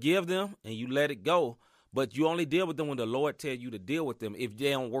forgive them and you let it go, but you only deal with them when the Lord tell you to deal with them. If they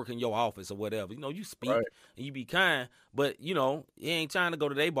don't work in your office or whatever, you know, you speak and you be kind, but, you know, you ain't trying to go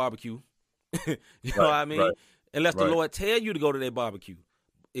to their barbecue. You know what I mean? Right. Unless the Lord tell you to go to their barbecue.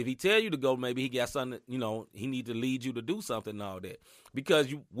 If he tell you to go, maybe he got something, you know, he need to lead you to do something and all that.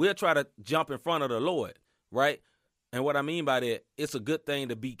 Because we'll try to jump in front of the Lord, right? And what I mean by that, it's a good thing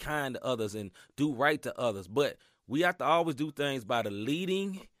to be kind to others and do right to others. But we have to always do things by the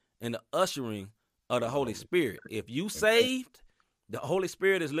leading and the ushering of the Holy Spirit. If you saved, the Holy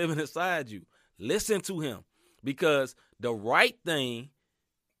Spirit is living inside you. Listen to him, because the right thing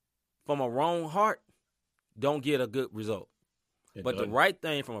from a wrong heart don't get a good result. But the right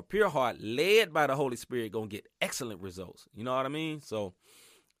thing from a pure heart, led by the Holy Spirit, gonna get excellent results. You know what I mean? So,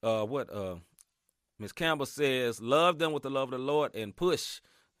 Ms. Campbell says, love them with the love of the Lord and push.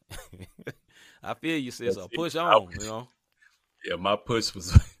 I feel you, sis. So push on, you know. Yeah, my push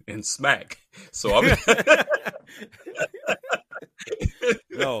was in smack. So I'm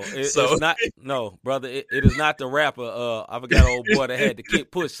it's not. No, brother, it is not the rapper. I forgot old boy that had the kick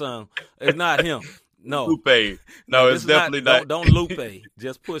push song. It's not him. No, Lupe. No, it's definitely not. Don't Lupe.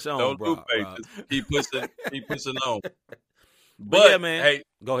 Just push on, don't bro. Lupe. Just keep pushing on. But yeah, man. Hey,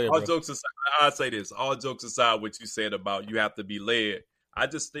 go ahead. All jokes aside, I'll say this. All jokes aside, what you said about you have to be led, I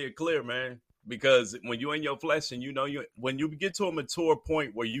just steer clear, man. Because when you're in your flesh and when you get to a mature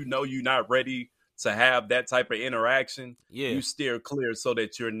point where you know you're not ready to have that type of interaction, you steer clear so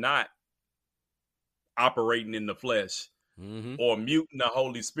that you're not operating in the flesh or muting the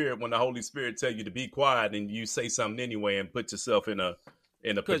Holy Spirit when the Holy Spirit tell you to be quiet and you say something anyway and put yourself in a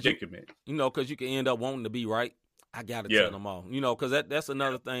predicament. Because you can end up wanting to be right. I got to tell them all. You know, because that's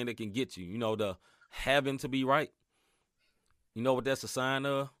another thing that can get you. You know, the having to be right. You know what that's a sign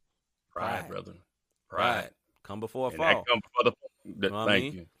of? Pride, brother. Pride. Come before a fall. That come before you know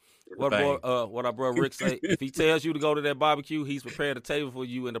thank you. What our brother Rick say? If he tells you to go to that barbecue, he's prepared a table for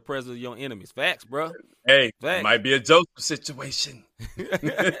you in the presence of your enemies. Facts, bro. Hey, Facts. It might be a Joseph situation.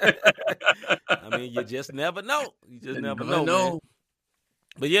 I mean, you just never know. You just never know. Man.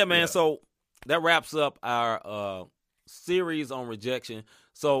 But yeah, man. So that wraps up our series on rejection.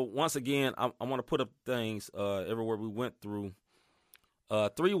 So once again, I want to put up things everywhere we went through.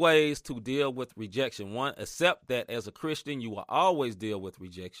 3 ways to deal with rejection. 1, accept that as a Christian, you will always deal with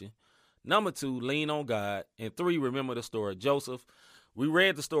rejection. Number 2, lean on God. And 3, remember the story of Joseph. We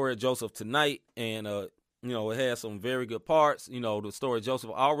read the story of Joseph tonight, and, you know, it has some very good parts. You know, the story of Joseph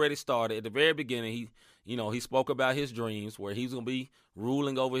already started. At the very beginning, he spoke about his dreams where he's going to be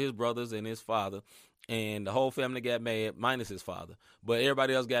ruling over his brothers and his father. And the whole family got mad, minus his father. But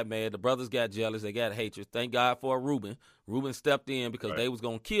everybody else got mad. The brothers got jealous. They got hatred. Thank God for Reuben. Reuben stepped in because they was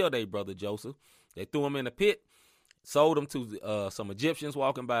going to kill their brother Joseph. They threw him in a pit, sold him to some Egyptians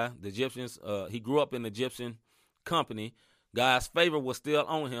walking by. The Egyptians, he grew up in the Egyptian company. God's favor was still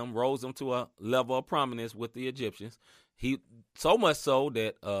on him, rose him to a level of prominence with the Egyptians. He so much so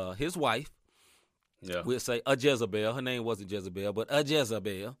that his wife, we'll say a Jezebel. Her name wasn't Jezebel, but a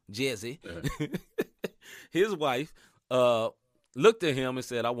Jezebel, Jezzy. His wife looked at him and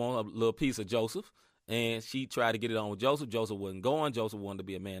said, I want a little piece of Joseph. And she tried to get it on with Joseph. Joseph wasn't going. Joseph wanted to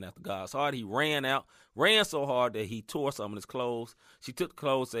be a man after God's heart. He ran so hard that he tore some of his clothes. She took the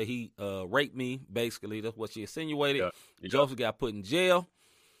clothes, said he raped me, basically. That's what she insinuated. Yeah. Joseph got put in jail.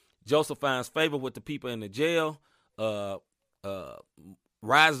 Joseph finds favor with the people in the jail,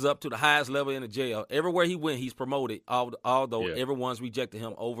 rises up to the highest level in the jail. Everywhere he went, he's promoted, although everyone's rejected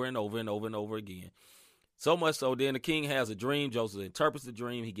him over and over and over and over again. So much so, then the king has a dream. Joseph interprets the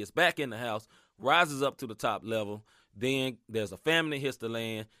dream. He gets back in the house, rises up to the top level. Then there's a famine that hits the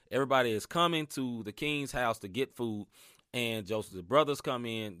land. Everybody is coming to the king's house to get food. And Joseph's brothers come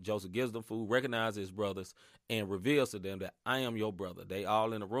in. Joseph gives them food, recognizes his brothers, and reveals to them that I am your brother. They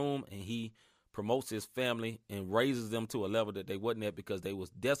all in a room, and he promotes his family and raises them to a level that they wasn't at because they was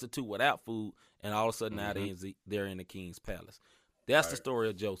destitute without food, and all of a sudden now they're in the king's palace. That's the story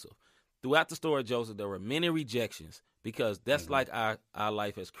of Joseph. Throughout the story of Joseph, there were many rejections because that's like our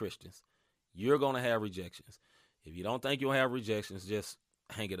life as Christians. You're going to have rejections. If you don't think you'll have rejections, just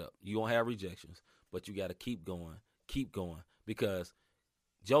hang it up. You're going to have rejections, but you got to keep going, because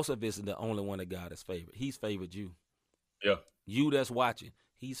Joseph isn't the only one that God has favored. He's favored you. Yeah. You that's watching,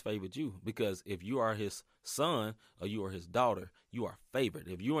 he's favored you, because if you are his son or you are his daughter, you are favored.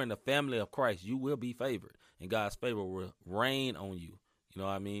 If you are in the family of Christ, you will be favored, and God's favor will reign on you. You know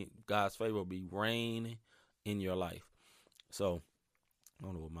what I mean? God's favor will be reigning in your life. So I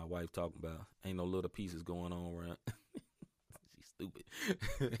don't know what my wife talking about. Ain't no little pieces going on around. She's stupid.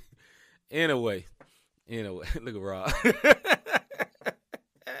 Anyway, look at Rob.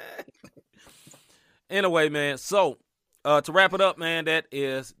 Anyway, man. So to wrap it up, man, that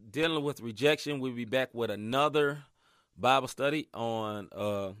is dealing with rejection. We'll be back with another Bible study on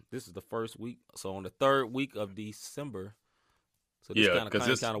this is the first week, so on the third week of December. So this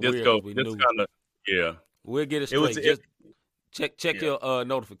kind of weird. We'll get it straight. Check your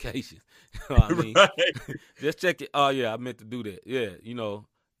notifications. You know what I mean? Right. Just check it. Oh yeah, I meant to do that. Yeah,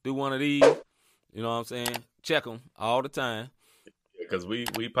 do one of these. You know what I'm saying? Check them all the time. Because we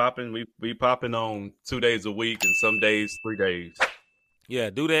popping on 2 days a week and some days 3 days.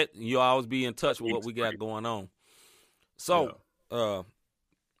 Yeah, do that. You'll always be in touch with what we got going on. So,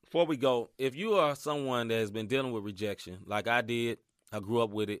 before we go, if you are someone that has been dealing with rejection, like I did, I grew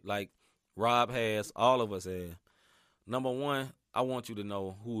up with it, like Rob has, all of us have. Number one, I want you to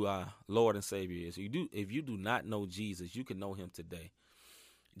know who our Lord and Savior is. If you do not know Jesus, you can know him today.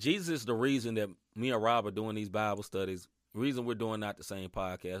 Jesus is the reason that me and Rob are doing these Bible studies, the reason we're doing Not the Same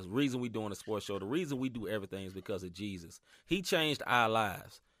podcast, the reason we're doing a sports show, the reason we do everything is because of Jesus. He changed our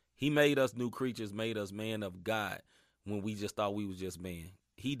lives. He made us new creatures, made us man of God when we just thought we was just man.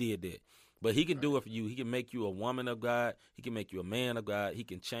 He did that. But he can do it for you. He can make you a woman of God. He can make you a man of God. He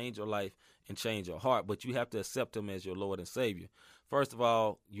can change your life and change your heart. But you have to accept him as your Lord and Savior. First of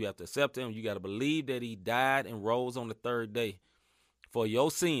all, you have to accept him. You got to believe that he died and rose on the third day for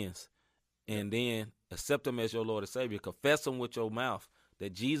your sins. And then accept him as your Lord and Savior. Confess him with your mouth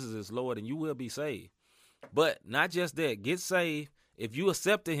that Jesus is Lord, and you will be saved. But not just that. Get saved. If you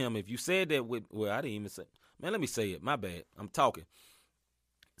accepted him, if you said that I didn't even say, man, let me say it. My bad. I'm talking.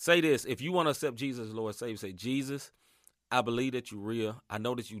 Say this. If you want to accept Jesus as Lord and Savior, say, Jesus, I believe that you're real. I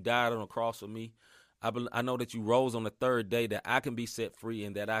know that you died on the cross for me. I know that you rose on the third day, that I can be set free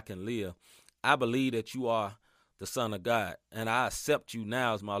and that I can live. I believe that you are the Son of God, and I accept you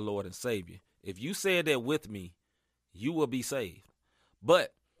now as my Lord and Savior. If you said that with me, you will be saved.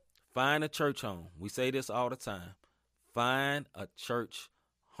 But find a church home. We say this all the time. Find a church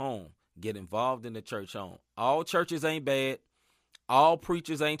home. Get involved in the church home. All churches ain't bad. All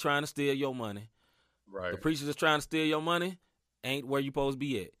preachers ain't trying to steal your money. Right. The preachers that's trying to steal your money ain't where you supposed to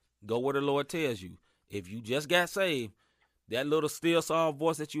be at. Go where the Lord tells you. If you just got saved, that little still soft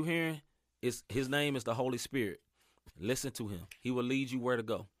voice that you're hearing, his name is the Holy Spirit. Listen to him. He will lead you where to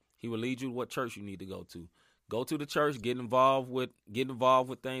go. He will lead you to what church you need to go to. Go to the church, get involved with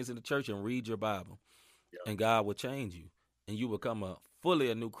things in the church, and read your Bible. Yeah. And God will change you. And you become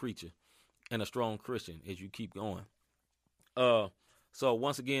fully a new creature and a strong Christian as you keep going. So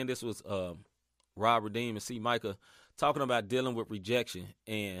once again, this was Rob Redeem and C. Micah talking about dealing with rejection,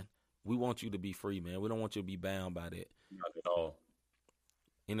 and we want you to be free, man. We don't want you to be bound by that. Not at all.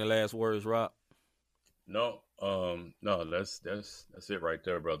 Any last words, Rob? No, that's it right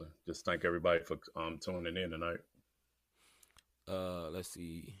there, brother. Just thank everybody for tuning in tonight. Let's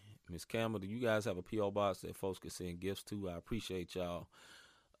see, Miss Campbell, do you guys have a P.O. box that folks can send gifts to? I appreciate y'all.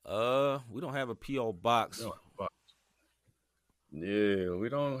 We don't have a P.O. box. No, yeah, we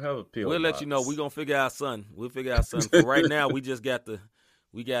don't have a P.O. We'll let you know. We're gonna figure out something. We'll figure out something. For right now, we just got the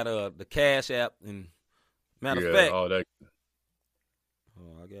Cash App, and matter of fact, all that.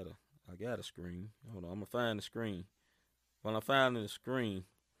 Oh, I got a screen. Hold on, I'm gonna find the screen. When I find the screen,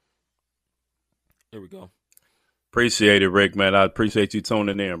 here we go. Appreciate it, Rick, man. I appreciate you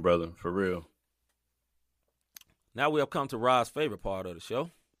tuning in, brother, for real. Now we have come to Rob's favorite part of the show.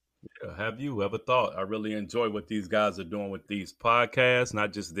 Yeah, have you ever thought, I really enjoy what these guys are doing with these podcasts,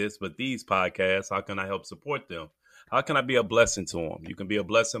 not just this, but these podcasts. How can I help support them? How can I be a blessing to them? You can be a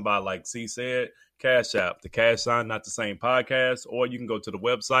blessing by, like C said, Cash App, the cash sign, Not the Same podcast, or you can go to the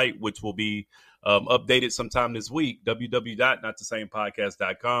website, which will be updated sometime this week,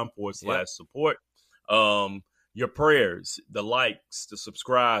 www.notthesamepodcast.com/support. your prayers, the likes, the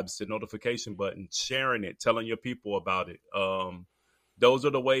subscribes, the notification button, sharing it, telling your people about it. Those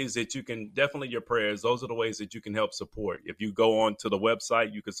are the ways that you can, definitely your prayers, those are the ways that you can help support. If you go on to the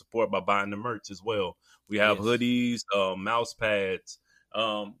website, you can support by buying the merch as well. We have hoodies, mouse pads.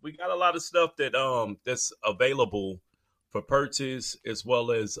 We got a lot of stuff that that's available for purchase, as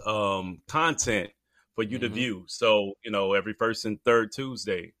well as content for you to view. So, every first and third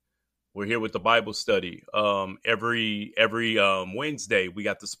Tuesday, we're here with the Bible study. Every Wednesday, we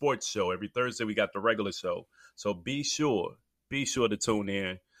got the sports show. Every Thursday, we got the regular show. So be sure to tune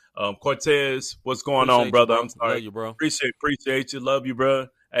in. Cortez, what's going on, brother? Bro. I'm sorry. Love you, bro. Appreciate you. Love you, bro.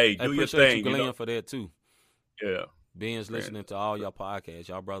 Hey, do your thing. You, Glenn, for that too. Yeah. Ben's listening to all y'all podcasts.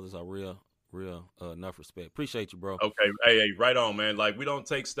 Y'all brothers are real enough respect. Appreciate you, bro. Okay. Hey, right on, man. Like, we don't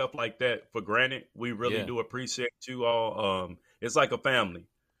take stuff like that for granted. We really do appreciate you all. It's like a family.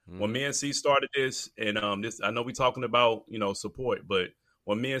 When me and C started this, and this, I know we talking about, support, but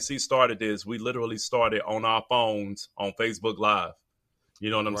when me and C started this, we literally started on our phones on Facebook Live. You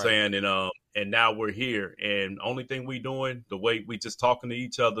know what I'm saying? And now we're here. And only thing we doing, the way we just talking to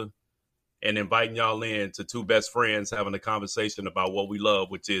each other and inviting y'all in to two best friends having a conversation about what we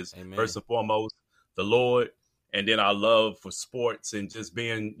love, which is first and foremost, the Lord, and then our love for sports and just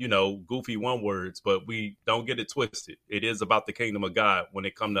being, goofy one words, but we don't get it twisted. It is about the kingdom of God when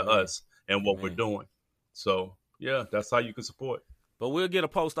it comes to us and what we're doing. So, yeah, that's how you can support. But we'll get a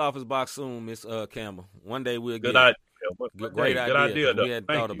post office box soon, Miss Campbell. One day we'll get Great idea. We hadn't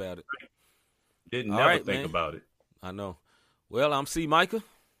thought about it. Didn't never think about it. I know. Well, I'm C. Micah.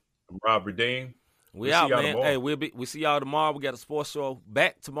 I'm Rob Redeem. We out, man. Hey, we see y'all tomorrow. We got a sports show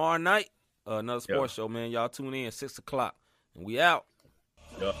back tomorrow night. Another sports show, man. Y'all tune in 6 o'clock. And we out.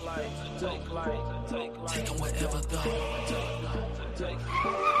 Take them wherever though.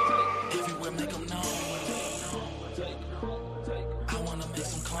 Everywhere make them know. I wanna make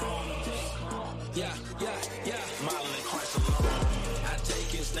some clones. Yeah.